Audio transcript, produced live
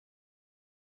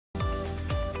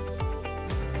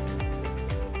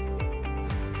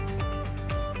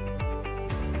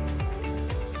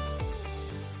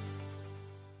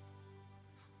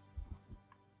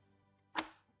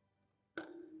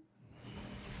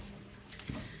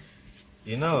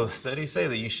You know, studies say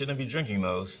that you shouldn't be drinking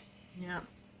those. Yeah.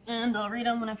 And I'll read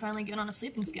them when I finally get on a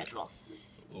sleeping schedule.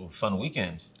 Ooh, fun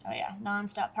weekend. Oh yeah,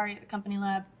 non-stop party at the company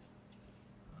lab.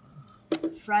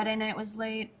 Friday night was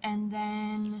late, and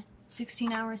then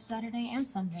 16 hours Saturday and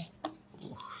Sunday.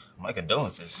 Ooh, my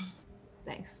condolences.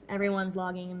 Thanks. Everyone's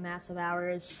logging in massive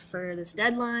hours for this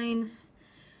deadline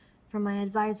from my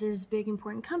advisor's big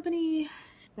important company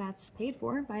that's paid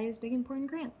for by his big important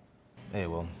grant. Hey,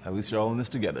 well, at least you're all in this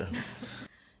together.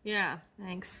 Yeah,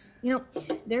 thanks. You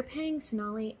know, they're paying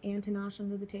Sonali and Tanash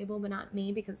under the table, but not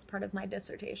me because it's part of my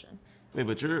dissertation. Wait,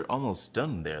 but you're almost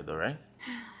done there, though, right?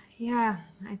 Yeah,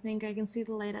 I think I can see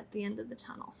the light at the end of the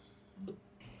tunnel.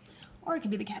 Or it could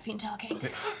be the caffeine talking.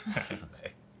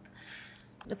 Okay.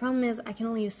 The problem is I can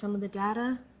only use some of the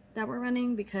data that we're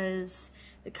running because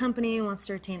the company wants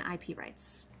to retain IP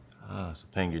rights. Ah, so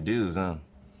paying your dues, huh?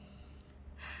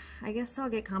 I guess I'll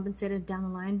get compensated down the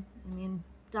line. I mean,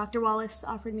 Dr. Wallace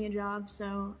offered me a job,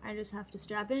 so I just have to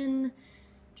strap in,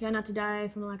 try not to die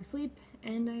from a lack of sleep,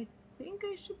 and I think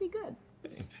I should be good.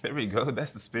 There we go,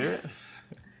 that's the spirit.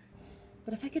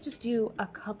 But if I could just do a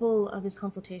couple of his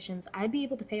consultations, I'd be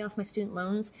able to pay off my student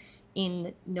loans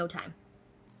in no time.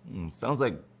 Sounds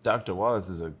like Dr. Wallace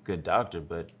is a good doctor,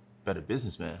 but better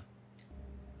businessman.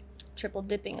 Triple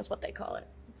dipping is what they call it.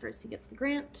 First he gets the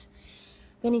grant,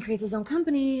 then he creates his own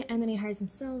company, and then he hires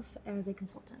himself as a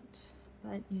consultant.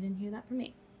 But you didn't hear that from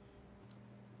me.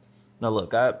 Now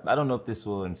look, I don't know if this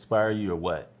will inspire you or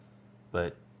what,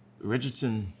 but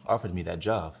Richardson offered me that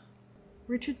job.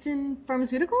 Richardson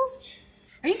Pharmaceuticals?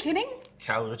 Are you kidding?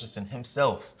 Cal Richardson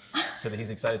himself said that he's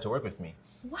excited to work with me.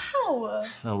 Wow!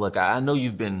 Now look, I know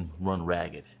you've been run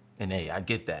ragged, and hey, I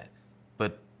get that.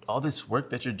 But all this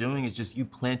work that you're doing is just you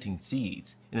planting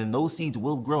seeds. And then those seeds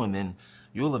will grow, and then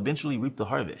you'll eventually reap the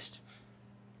harvest.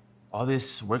 All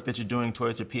this work that you're doing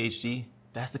towards your PhD,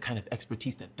 that's the kind of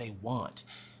expertise that they want.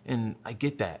 And I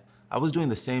get that. I was doing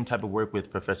the same type of work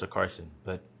with Professor Carson,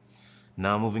 but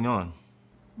now I'm moving on.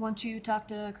 Won't you talk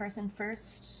to Carson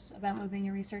first about moving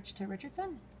your research to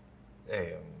Richardson?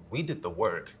 Hey, we did the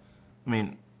work. I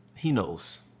mean, he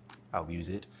knows I'll use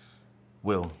it.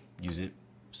 We'll use it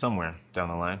somewhere down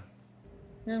the line.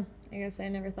 No, I guess I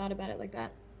never thought about it like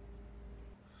that.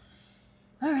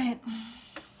 All right,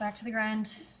 back to the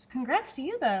grind. Congrats to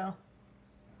you, though.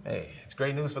 Hey, it's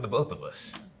great news for the both of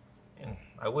us. And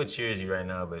I would cheers you right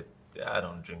now, but I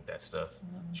don't drink that stuff.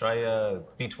 Try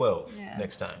B12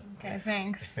 next time. Okay,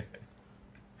 thanks.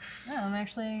 No, I'm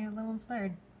actually a little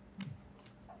inspired.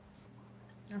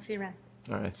 I'll see you around.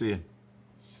 All right, see you.